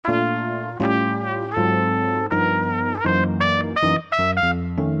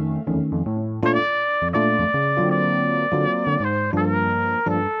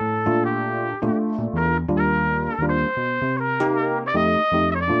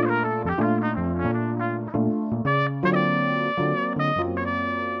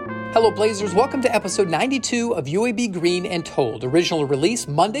Hello Blazers, welcome to episode 92 of UAB Green and Told, original release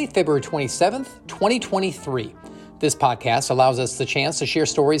Monday, February 27th, 2023. This podcast allows us the chance to share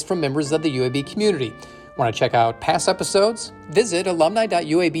stories from members of the UAB community. Want to check out past episodes? Visit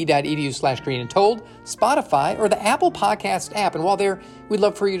alumni.uab.edu/greenandtold, Spotify, or the Apple Podcast app. And while there, we'd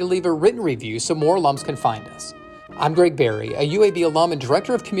love for you to leave a written review so more alums can find us. I'm Greg Berry, a UAB alum and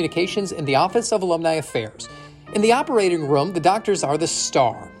Director of Communications in the Office of Alumni Affairs. In the operating room, the doctors are the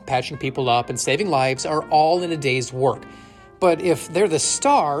star. Patching people up and saving lives are all in a day's work. But if they're the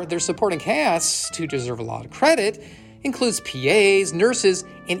star, their supporting cast, who deserve a lot of credit, includes PAs, nurses,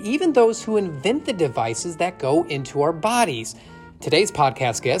 and even those who invent the devices that go into our bodies. Today's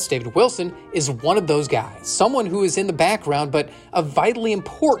podcast guest, David Wilson, is one of those guys, someone who is in the background, but a vitally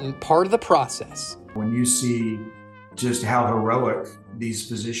important part of the process. When you see just how heroic these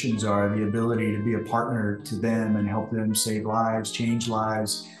physicians are, the ability to be a partner to them and help them save lives, change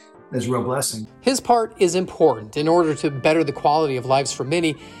lives, is a real blessing. His part is important. In order to better the quality of lives for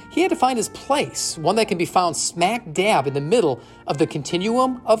many, he had to find his place, one that can be found smack dab in the middle of the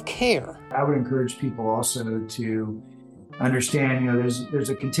continuum of care. I would encourage people also to understand, there's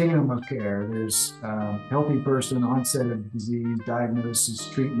a continuum of care. There's healthy person, onset of disease, diagnosis,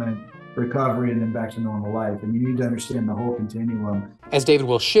 treatment, recovery, and then back to normal life. And you need to understand the whole continuum. As David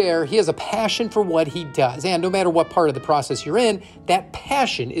will share, he has a passion for what he does. And no matter what part of the process you're in, that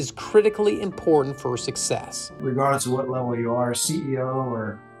passion is critically important for success. Regardless of what level you are, CEO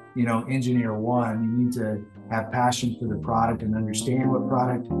or, engineer one, you need to have passion for the product and understand what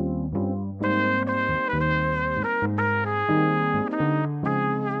product.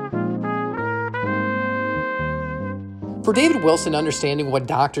 For David Wilson, understanding what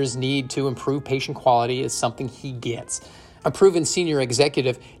doctors need to improve patient quality is something he gets. A proven senior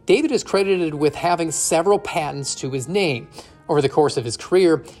executive, David is credited with having several patents to his name. Over the course of his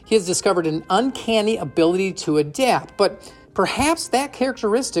career, he has discovered an uncanny ability to adapt, but perhaps that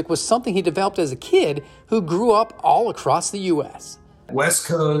characteristic was something he developed as a kid who grew up all across the U.S. West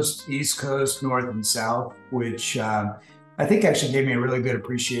Coast, East Coast, North and South, which I think actually gave me a really good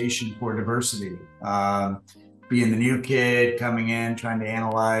appreciation for diversity. Being the new kid coming in, trying to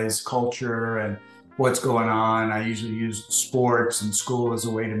analyze culture and what's going on. I usually use sports and school as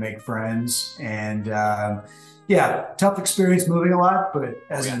a way to make friends. And tough experience moving a lot, but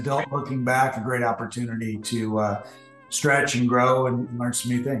as an adult looking back, a great opportunity to stretch and grow and learn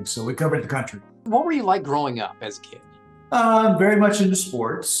some new things. So we covered the country. What were you like growing up as a kid? Very much into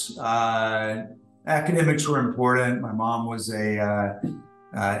sports. Academics were important. My mom was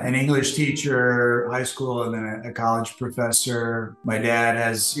an English teacher, high school, and then a college professor. My dad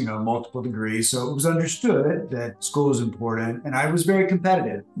has, multiple degrees, so it was understood that school is important. And I was very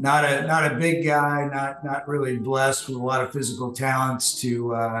competitive. Not a big guy, not really blessed with a lot of physical talents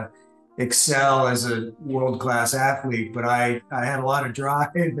to excel as a world-class athlete, but I had a lot of drive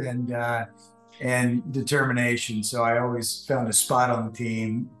and determination. So I always found a spot on the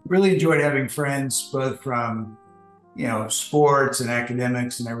team. Really enjoyed having friends, both from sports and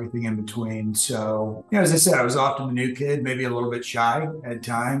academics and everything in between. So, as I said, I was often the new kid, maybe a little bit shy at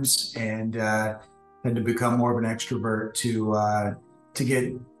times, and had to become more of an extrovert to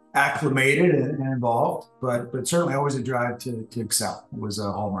get acclimated and involved. But certainly always a drive to excel was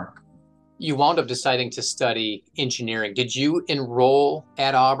a hallmark. You wound up deciding to study engineering. Did you enroll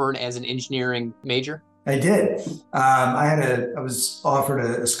at Auburn as an engineering major? I did. I was offered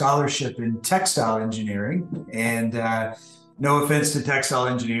a scholarship in textile engineering, and no offense to textile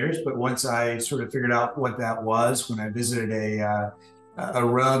engineers, but once I sort of figured out what that was, when I visited a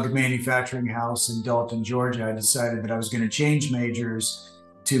rug manufacturing house in Dalton, Georgia, I decided that I was going to change majors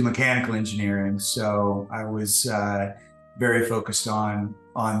to mechanical engineering. So I was very focused on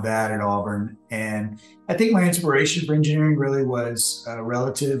that at Auburn, and I think my inspiration for engineering really was a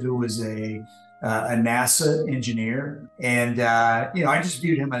relative who was a NASA engineer. And, I just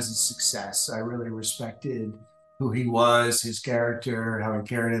viewed him as a success. I really respected who he was, his character, how he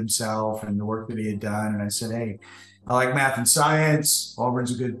carried himself, and the work that he had done. And I said, hey, I like math and science.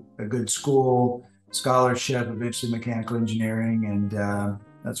 Auburn's a good school, scholarship, eventually mechanical engineering. And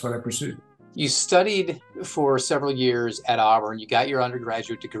that's what I pursued. You studied for several years at Auburn. You got your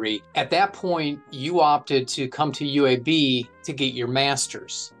undergraduate degree. At that point, you opted to come to UAB to get your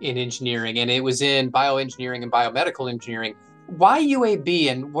master's in engineering, and it was in bioengineering and biomedical engineering. Why UAB,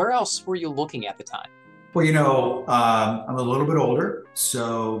 and where else were you looking at the time? Well, I'm a little bit older,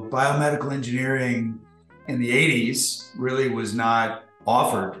 so biomedical engineering in the 80s really was not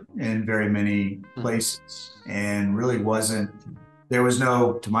offered in very many places, and really there was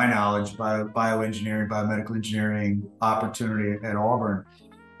no, to my knowledge, bioengineering, biomedical engineering opportunity at Auburn.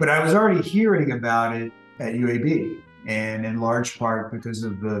 But I was already hearing about it at UAB, and in large part because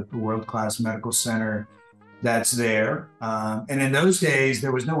of the world-class medical center that's there. And in those days,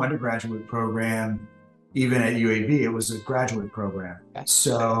 there was no undergraduate program, even at UAB. It was a graduate program.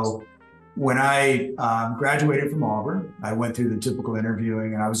 So when I graduated from Auburn, I went through the typical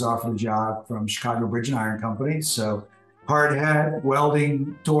interviewing, and I was offered a job from Chicago Bridge and Iron Company. So hard hat,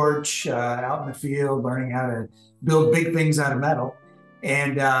 welding, torch, out in the field, learning how to build big things out of metal.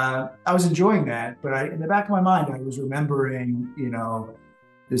 And I was enjoying that, but in the back of my mind, I was remembering,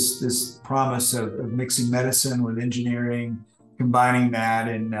 this promise of mixing medicine with engineering, combining that,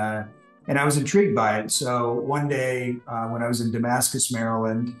 and I was intrigued by it. So one day when I was in Damascus,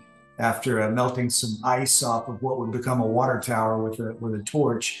 Maryland, after melting some ice off of what would become a water tower with a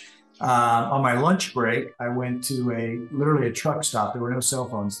torch, on my lunch break, I went to literally a truck stop. There were no cell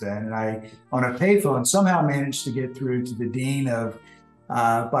phones then, and I, on a payphone, somehow managed to get through to the dean of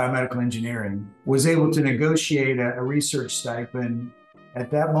biomedical engineering, was able to negotiate a research stipend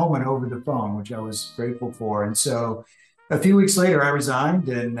at that moment over the phone, which I was grateful for. And so a few weeks later, I resigned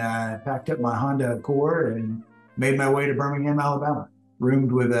and packed up my Honda Accord and made my way to Birmingham, Alabama,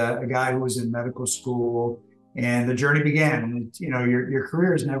 roomed with a guy who was in medical school, and the journey began. And your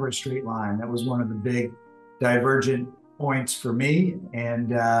career is never a straight line. That was one of the big divergent points for me,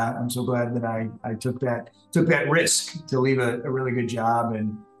 and I'm so glad that I took that risk to leave a really good job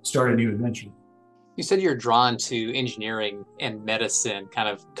and start a new adventure. You said you're drawn to engineering and medicine kind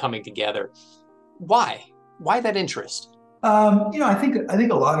of coming together. Why? Why that interest? I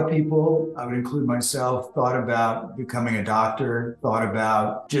think a lot of people, I would include myself, thought about becoming a doctor, thought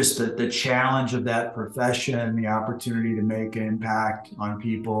about just the challenge of that profession, the opportunity to make an impact on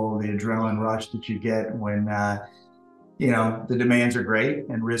people, the adrenaline rush that you get when the demands are great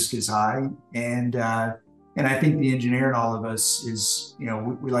and risk is high. And I think the engineer in all of us is,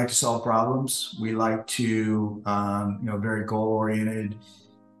 we like to solve problems. We like to, very goal oriented.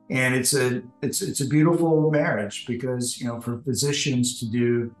 And it's a beautiful marriage because, for physicians to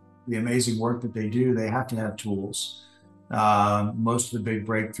do the amazing work that they do, they have to have tools. Most of the big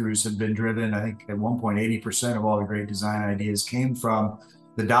breakthroughs have been driven, I think at one point, 80% of all the great design ideas came from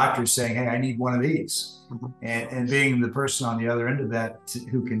the doctor saying, hey, I need one of these. Mm-hmm. And being the person on the other end of that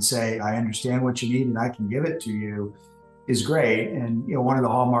who can say, I understand what you need and I can give it to you is great. And, one of the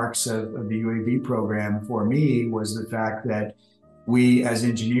hallmarks of the UAB program for me was the fact that we as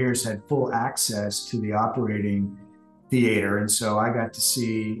engineers had full access to the operating theater. And so I got to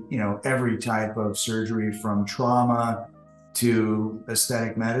see, every type of surgery from trauma to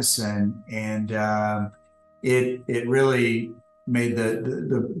aesthetic medicine. And it really made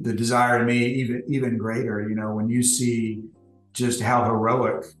the desire in me even greater. When you see just how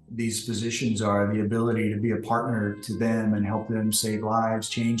heroic these physicians are, the ability to be a partner to them and help them save lives,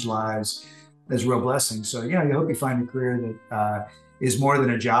 change lives, is a real blessing. So, you hope you find a career that is more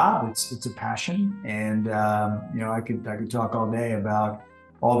than a job. It's a passion. And, I could talk all day about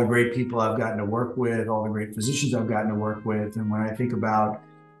all the great people I've gotten to work with, all the great physicians I've gotten to work with. And when I think about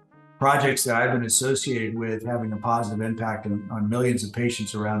projects that I've been associated with having a positive impact on millions of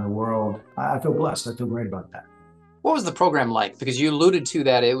patients around the world, I feel blessed. I feel great about that. What was the program like? Because you alluded to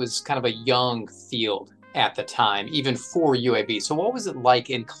that it was kind of a young field at the time, even for UAB. So what was it like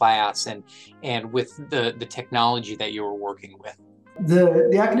in class and with the technology that you were working with?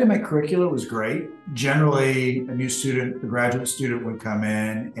 The academic curricula was great. Generally, a graduate student would come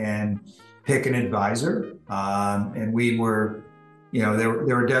in and pick an advisor. And we were, there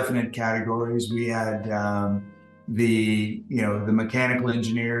were definite categories. We had the mechanical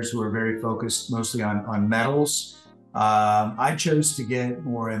engineers who were very focused mostly on metals. I chose to get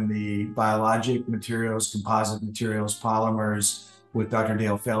more in the biologic materials, composite materials, polymers with Dr.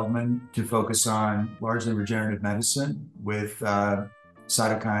 Dale Feldman to focus on largely regenerative medicine with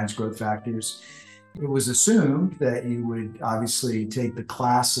cytokines, growth factors. It was assumed that you would obviously take the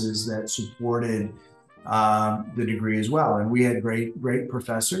classes that supported the degree as well. And we had great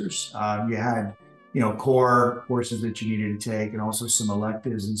professors. You had, core courses that you needed to take and also some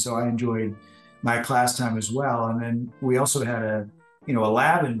electives. And so I enjoyed my class time as well. And then we also had a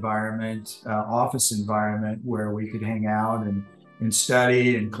lab environment, office environment where we could hang out and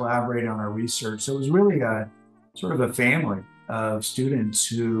study and collaborate on our research. So it was really a sort of a family of students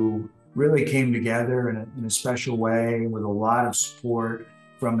who really came together in a special way with a lot of support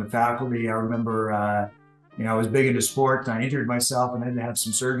from the faculty. I remember, I was big into sports. I injured myself and had to have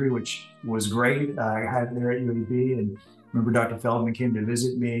some surgery, which was great. I had there at UAB, and remember Dr. Feldman came to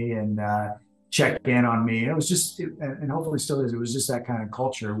visit me and checked in on me. It was just, and hopefully still is, it was just that kind of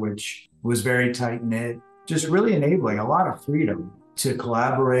culture, which was very tight knit, just really enabling a lot of freedom to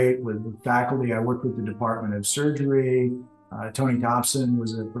collaborate with faculty. I worked with the Department of Surgery. Tony Thompson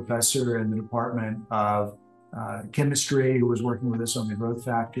was a professor in the Department of Chemistry who was working with us on the growth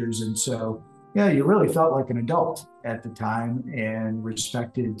factors. And so, yeah, you really felt like an adult at the time and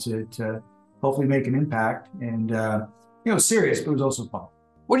respected to hopefully make an impact. And, serious, but it was also fun.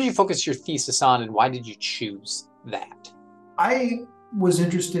 What did you focus your thesis on, and why did you choose that? I was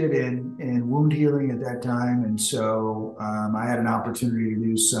interested in wound healing at that time. And so I had an opportunity to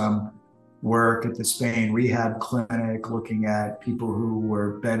do some work at the Spain Rehab Clinic, looking at people who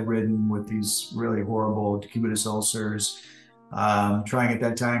were bedridden with these really horrible decubitus ulcers, trying at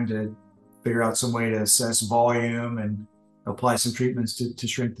that time to figure out some way to assess volume and apply some treatments to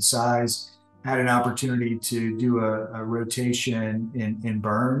shrink the size. Had an opportunity to do a rotation in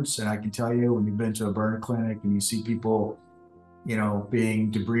burns. And I can tell you, when you've been to a burn clinic and you see people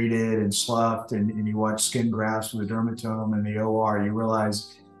being debrided and sloughed, and you watch skin grafts with a dermatome in the OR, you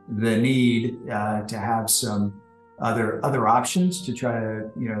realize the need to have some other options to try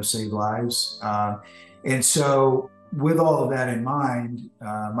to save lives. And so with all of that in mind,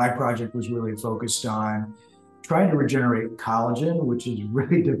 my project was really focused on trying to regenerate collagen, which is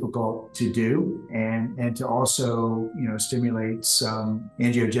really difficult to do, and to also, stimulate some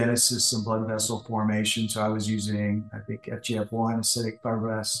angiogenesis, some blood vessel formation. So I was using, I think, FGF1, acidic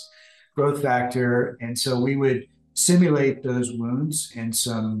fibroblast growth factor. And so we would simulate those wounds in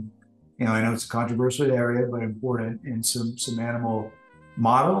some, I know it's a controversial area, but important, in some animal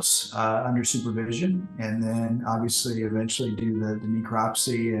models under supervision, and then obviously eventually do the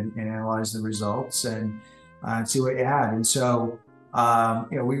necropsy and analyze the results and see what you had. And so,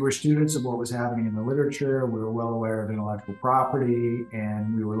 we were students of what was happening in the literature. We were well aware of intellectual property,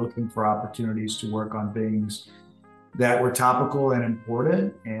 and we were looking for opportunities to work on things that were topical and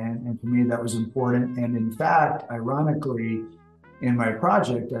important. And for me, that was important. And in fact, ironically, in my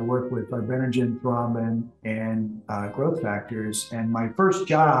project, I worked with fibrinogen, thrombin, and growth factors. And my first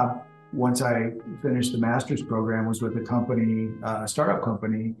job, once I finished the master's program, was with a company, a startup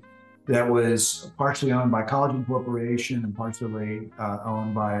company, that was partially owned by Collagen Corporation and partially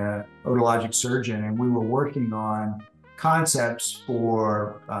owned by a otologic surgeon. And we were working on concepts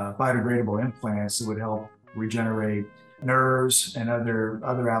for biodegradable implants that would help regenerate nerves and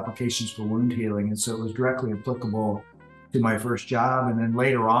other applications for wound healing. And so it was directly applicable to my first job. And then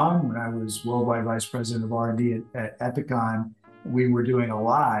later on, when I was worldwide vice president of R&D at Ethicon, we were doing a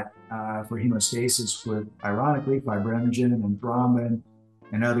lot for hemostasis with, ironically, fibrinogen and thrombin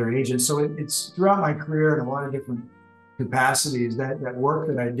and other agents. So it's throughout my career in a lot of different capacities, that work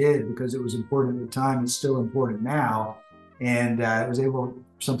that I did, because it was important at the time, it's still important now. And it was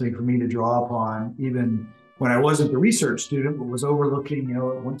something for me to draw upon, even when I wasn't the research student, but was overlooking, at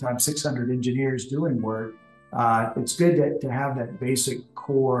one time 600 engineers doing work. It's good to have that basic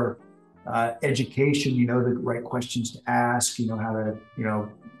core education, the right questions to ask, how to,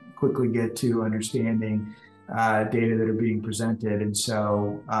 quickly get to understanding data that are being presented. And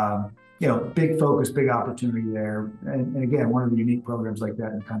so, big focus, big opportunity there. And again, one of the unique programs like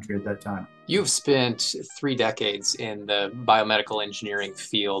that in the country at that time. You've spent 3 decades in the biomedical engineering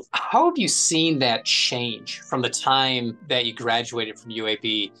field. How have you seen that change from the time that you graduated from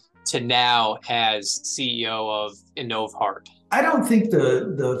UAB to now as CEO of InnovHeart? I don't think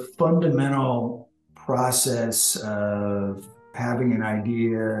the fundamental process of having an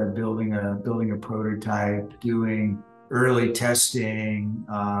idea, building a prototype, doing early testing,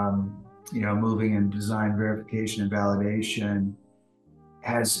 moving in design verification and validation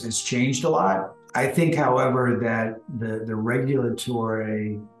has changed a lot. I think, however, that the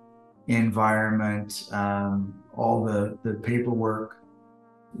regulatory environment, all the paperwork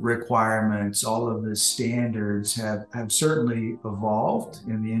requirements, all of the standards have certainly evolved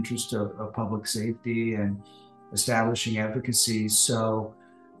in the interest of public safety and establishing efficacy. So,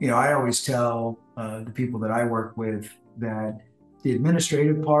 I always tell the people that I work with that the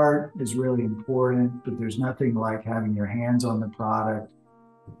administrative part is really important, but there's nothing like having your hands on the product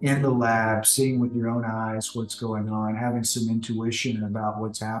in the lab, seeing with your own eyes what's going on, having some intuition about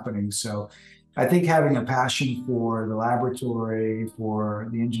what's happening. So I think having a passion for the laboratory, for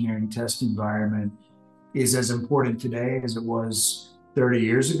the engineering test environment is as important today as it was 30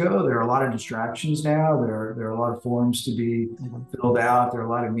 years ago. There are a lot of distractions now. There are a lot of forms to be filled out. There are a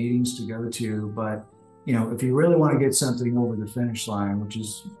lot of meetings to go to. But, if you really want to get something over the finish line, which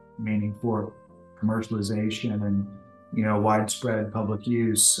is meaning for commercialization and, widespread public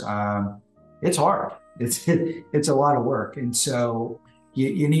use, it's hard. It's a lot of work. And so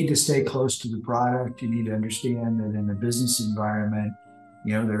you need to stay close to the product. You need to understand that in a business environment,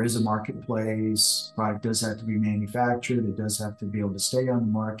 there is a marketplace. Product does have to be manufactured. It does have to be able to stay on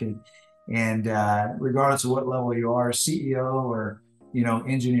the market. And regardless of what level you are, CEO or,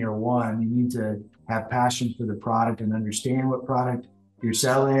 engineer one, you need to have passion for the product and understand what product you're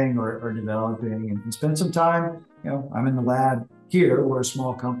selling or developing, and spend some time. I'm in the lab here. We're a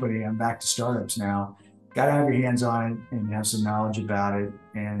small company. I'm back to startups now. Got to have your hands on it and have some knowledge about it.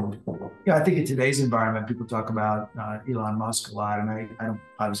 And I think in today's environment, people talk about Elon Musk a lot, and I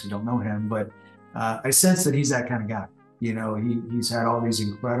obviously don't know him, but I sense that he's that kind of guy. He's had all these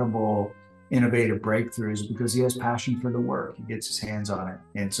incredible innovative breakthroughs because he has passion for the work. He gets his hands on it.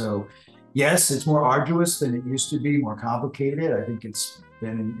 And so, yes, it's more arduous than it used to be, more complicated. I think it's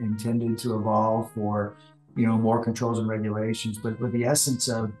been intended to evolve for, more controls and regulations, but with the essence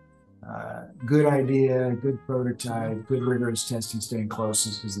of good idea, good prototype, good rigorous testing, staying close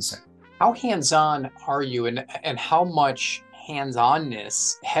is the same. How hands-on are you, and how much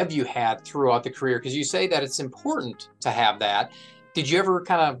hands-onness have you had throughout the career? Because you say that it's important to have that. Did you ever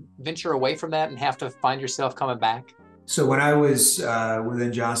kind of venture away from that and have to find yourself coming back? So when I was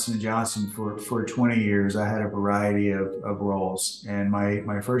within Johnson & Johnson for 20 years, I had a variety of roles. And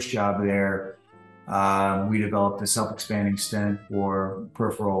my first job there, we developed a self-expanding stent for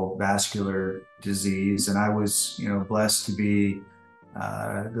peripheral vascular disease. And I was, blessed to be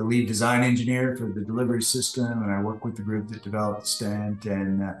the lead design engineer for the delivery system. And I worked with the group that developed the stent.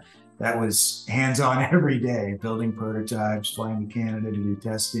 And that was hands-on every day, building prototypes, flying to Canada to do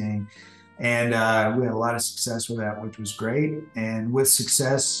testing. And we had a lot of success with that, which was great. And with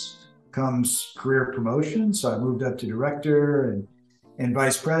success comes career promotion. So I moved up to director and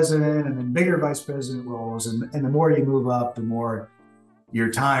vice president, and then bigger vice president roles. And the more you move up, the more your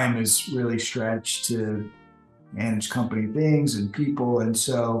time is really stretched to manage company things and people. And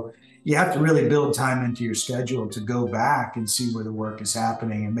so you have to really build time into your schedule to go back and see where the work is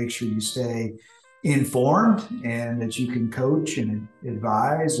happening and make sure you stay informed and that you can coach and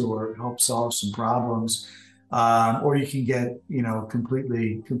advise or help solve some problems, or you can get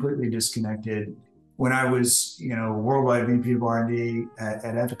completely disconnected. When I was worldwide VP of R&D at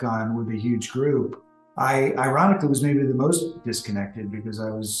Ethicon with a huge group, I ironically was maybe the most disconnected because I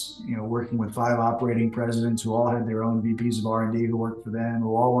was working with 5 operating presidents who all had their own VPs of R&D who worked for them,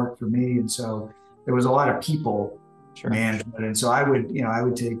 who all worked for me, and so there was a lot of people management. And so I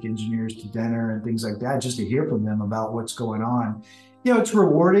would take engineers to dinner and things like that just to hear from them about what's going on. It's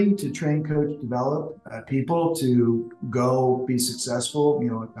rewarding to train, coach, develop people to go be successful.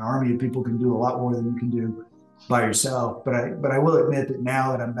 An army of people can do a lot more than you can do by yourself. But I will admit that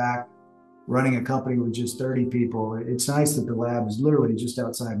now that I'm back running a company with just 30 people, it's nice that the lab is literally just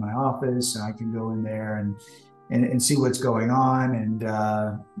outside my office, and I can go in there and see what's going on. And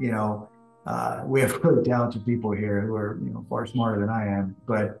we have really talented people here who are far smarter than I am,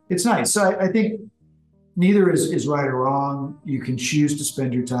 but it's nice. So I think neither is right or wrong. You can choose to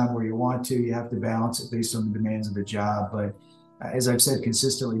spend your time where you want to. You have to balance it based on the demands of the job. But as I've said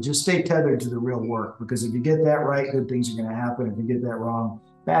consistently, just stay tethered to the real work, because if you get that right, good things are going to happen. If you get that wrong,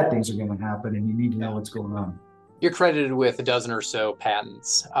 bad things are going to happen, and you need to know what's going on. You're credited with a dozen or so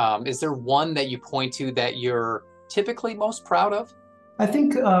patents. Is there one that you point to that you're typically most proud of? I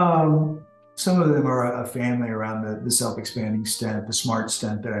think some of them are a family around the self-expanding stent, the smart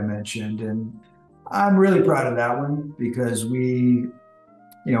stent that I mentioned. And I'm really proud of that one because we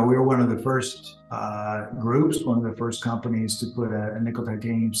were one of the first groups, one of the first companies to put a nickel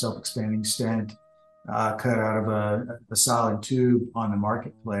titanium self-expanding stent cut out of a solid tube on the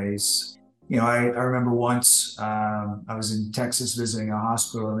marketplace. I remember once I was in Texas visiting a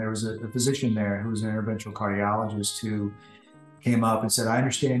hospital, and there was a physician there who was an interventional cardiologist who came up and said, "I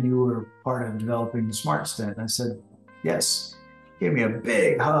understand you were part of developing the smart stent." And I said, "Yes." He gave me a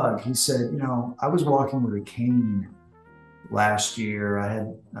big hug. He said, "I was walking with a cane last year. I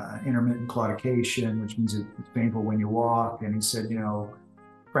had intermittent claudication, which means it's painful when you walk." And he said,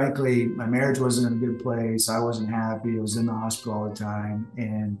 "Frankly, my marriage wasn't in a good place. I wasn't happy. I was in the hospital all the time.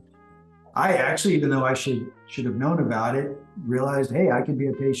 And I actually, even though I should have known about it, realized, hey, I could be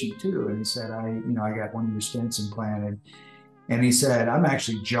a patient too." And he said, I got one of your stents implanted." And he said, "I'm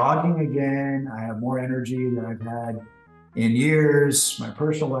actually jogging again. I have more energy than I've had in years. My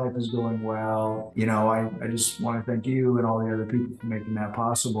personal life is going well. I just want to thank you and all the other people for making that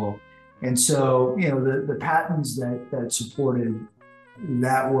possible." And so, the patents that supported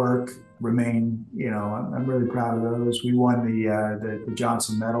that work remain, I'm really proud of those. We won the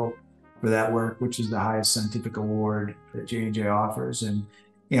Johnson Medal for that work, which is the highest scientific award that J&J offers. And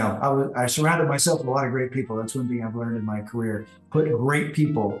I surrounded myself with a lot of great people. That's one thing I've learned in my career. Put great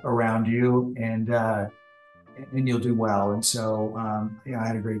people around you, and and you'll do well. And so, I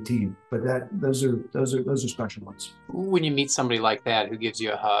had a great team, but those are special ones. When you meet somebody like that who gives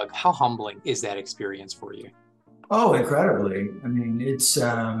you a hug, how humbling is that experience for you? Oh, incredibly. I mean, it's,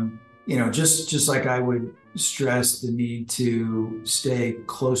 just like I would stress the need to stay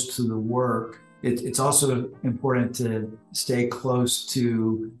close to the work. It's also important to stay close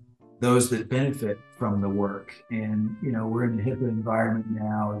to those that benefit from the work. And, we're in the HIPAA environment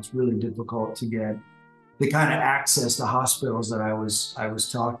now. It's really difficult to get the kind of access to hospitals that I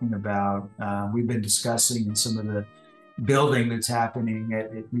was talking about. We've been discussing in some of the building that's happening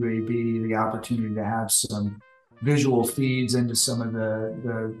at UAB, the opportunity to have some visual feeds into some of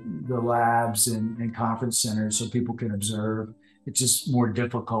the labs and conference centers so people can observe. It's just more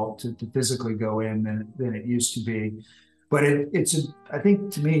difficult to physically go in than it used to be. But I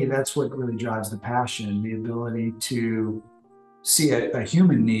think to me, that's what really drives the passion, the ability to see a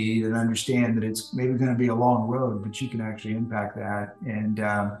human need and understand that it's maybe going to be a long road, but you can actually impact that. And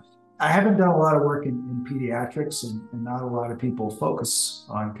I haven't done a lot of work in pediatrics, and not a lot of people focus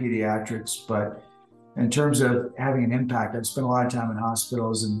on pediatrics, but in terms of having an impact, I've spent a lot of time in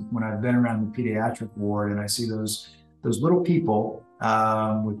hospitals, and when I've been around the pediatric ward and I see those little people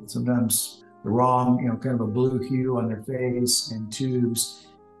with sometimes the wrong, kind of a blue hue on their face and tubes,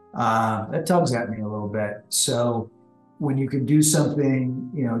 that tugs at me a little bit. So when you can do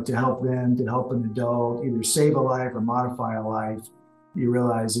something, to help them, to help an adult, either save a life or modify a life, you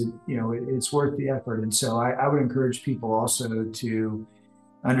realize it's worth the effort. And so I would encourage people also to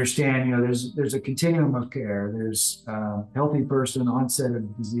understand, there's a continuum of care. There's healthy person, onset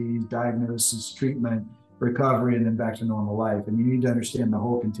of disease, diagnosis, treatment, recovery, and then back to normal life. And you need to understand the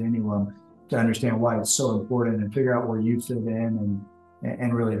whole continuum to understand why it's so important and figure out where you fit in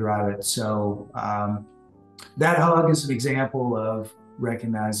and really drive it. So that hug is an example of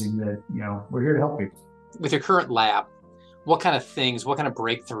recognizing that, we're here to help people. With your current lab, what kind of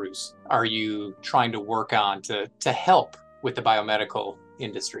breakthroughs are you trying to work on to help with the biomedical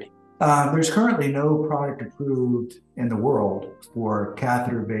industry? There's currently no product approved in the world for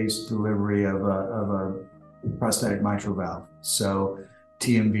catheter-based delivery of a prosthetic mitral valve, so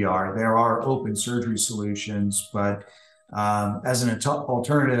TMVR. There are open surgery solutions, but as an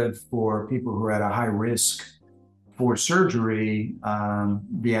alternative for people who are at a high risk for surgery,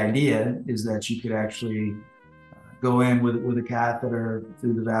 the idea is that you could actually go in with a catheter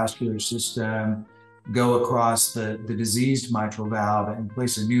through the vascular system, go across the diseased mitral valve and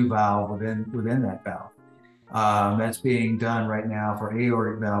place a new valve within that valve. That's being done right now for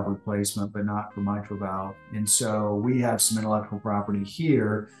aortic valve replacement, but not for mitral valve. And so we have some intellectual property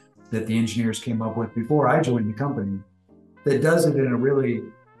here that the engineers came up with before I joined the company that does it in a really,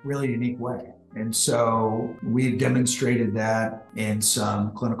 really unique way. And so we've demonstrated that in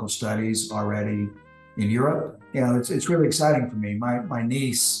some clinical studies already in Europe. It's really exciting for me. My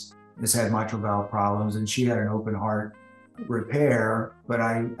niece has had mitral valve problems, and she had an open heart repair, but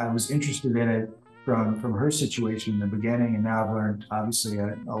I was interested in it from her situation in the beginning, and now I've learned obviously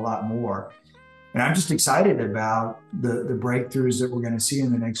a lot more. And I'm just excited about the breakthroughs that we're going to see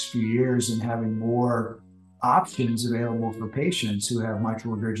in the next few years and having more options available for patients who have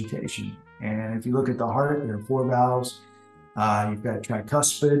mitral regurgitation. And if you look at the heart, there are 4 valves. You've got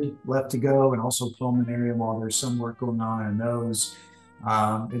tricuspid left to go, and also pulmonary. And while there's some work going on in those,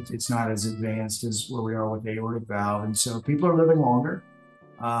 it's not as advanced as where we are with the aortic valve. And so people are living longer.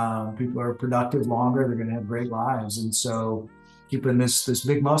 People are productive longer. They're going to have great lives. And so keeping this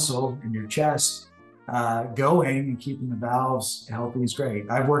big muscle in your chest going and keeping the valves healthy is great.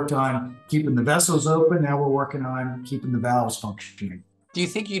 I've worked on keeping the vessels open. Now we're working on keeping the valves functioning. Do you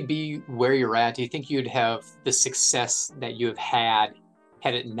think you'd be where you're at? Do you think you'd have the success that you have had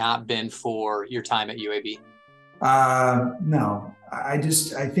it not been for your time at UAB? No, I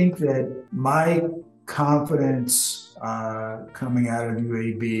think that my confidence coming out of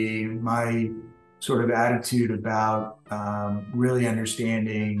UAB, my sort of attitude about really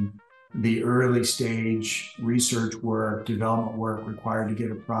understanding the early stage research work, development work required to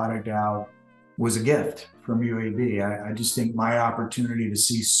get a product out was a gift from UAB. I just think my opportunity to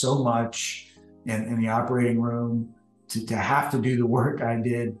see so much in the operating room, to have to do the work I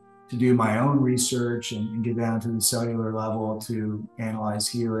did, to do my own research and get down to the cellular level to analyze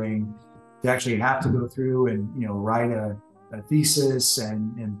healing, to actually have to go through and write a thesis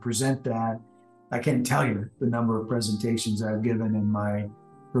and present that. I can't tell you the number of presentations I've given in my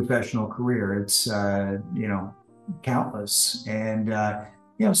professional career. It's countless. And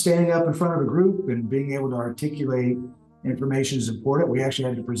standing up in front of a group and being able to articulate information is important. We actually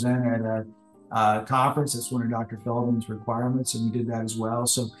had to present at conference. That's one of Dr. Feldman's requirements, and we did that as well.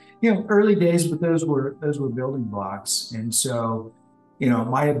 So, early days, but those were building blocks. And so,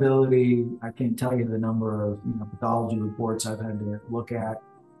 my ability, I can't tell you the number of pathology reports I've had to look at,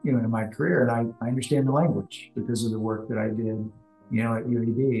 in my career, and I understand the language because of the work that I did, at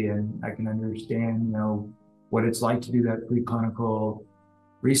UAB, and I can understand, what it's like to do that preclinical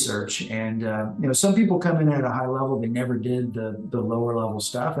research. And some people come in at a high level, they never did the lower level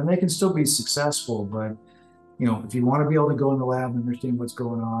stuff, and they can still be successful. But if you want to be able to go in the lab and understand what's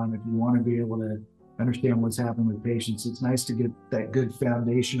going on, if you want to be able to understand what's happening with patients, it's nice to get that good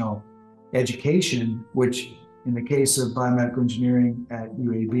foundational education, which in the case of biomedical engineering at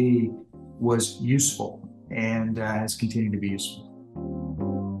UAB was useful and has continued to be useful.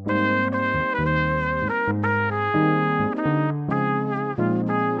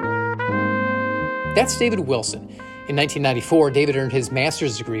 That's David Wilson. In 1994, David earned his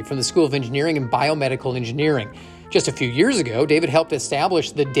master's degree from the School of Engineering and Biomedical Engineering. Just a few years ago, David helped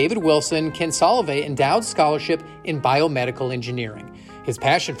establish the David Wilson Kinsolvay Endowed Scholarship in Biomedical Engineering. His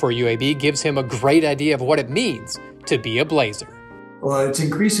passion for UAB gives him a great idea of what it means to be a Blazer. Well, it's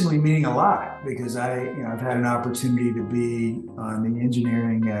increasingly meaning a lot because I've had an opportunity to be on the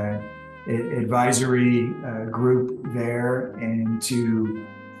engineering advisory group there, and to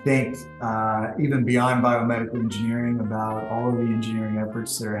think even beyond biomedical engineering about all of the engineering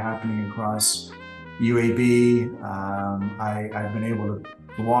efforts that are happening across UAB. I've been able to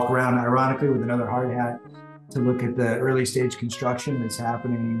walk around, ironically, with another hard hat to look at the early stage construction that's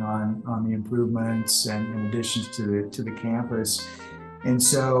happening on the improvements and additions to the campus. And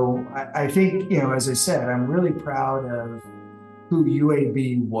so I think, as I said, I'm really proud of who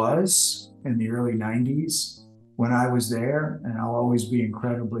UAB was in the early 90s when I was there, and I'll always be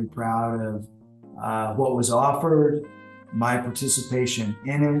incredibly proud of what was offered, my participation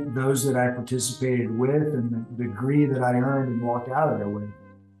in it, those that I participated with, and the degree that I earned and walked out of there with.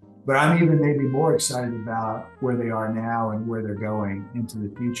 But I'm even maybe more excited about where they are now and where they're going into the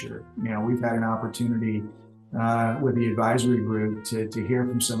future. We've had an opportunity with the advisory group to hear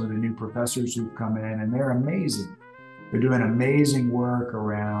from some of the new professors who've come in, and they're amazing. They're doing amazing work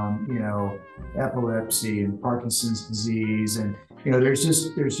around, epilepsy and Parkinson's disease. And, there's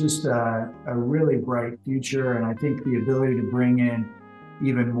just a really bright future. And I think the ability to bring in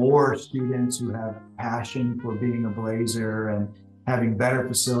even more students who have passion for being a Blazer and having better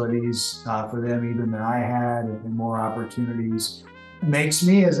facilities for them even than I had, and more opportunities, makes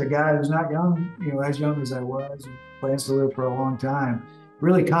me, as a guy who's not young, as young as I was, and plans to live for a long time,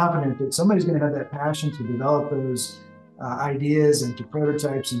 really confident that somebody's going to have that passion to develop those ideas and to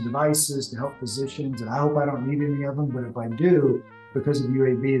prototypes and devices to help physicians. And I hope I don't need any of them, but if I do, because of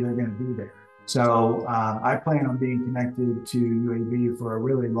UAB, they're going to be there. So I plan on being connected to UAB for a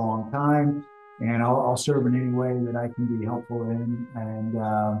really long time, and I'll serve in any way that I can be helpful in, and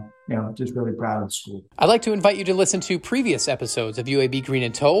just really proud of the school. I'd like to invite you to listen to previous episodes of UAB Green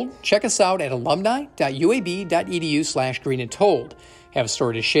and Told. Check us out at alumni.uab.edu/greenandtold. Have a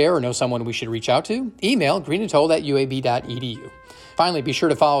story to share or know someone we should reach out to? Email greenandtold@uab.edu. Finally, be sure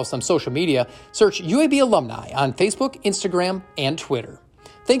to follow us on social media. Search UAB Alumni on Facebook, Instagram, and Twitter.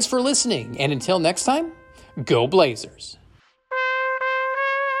 Thanks for listening, and until next time, go Blazers.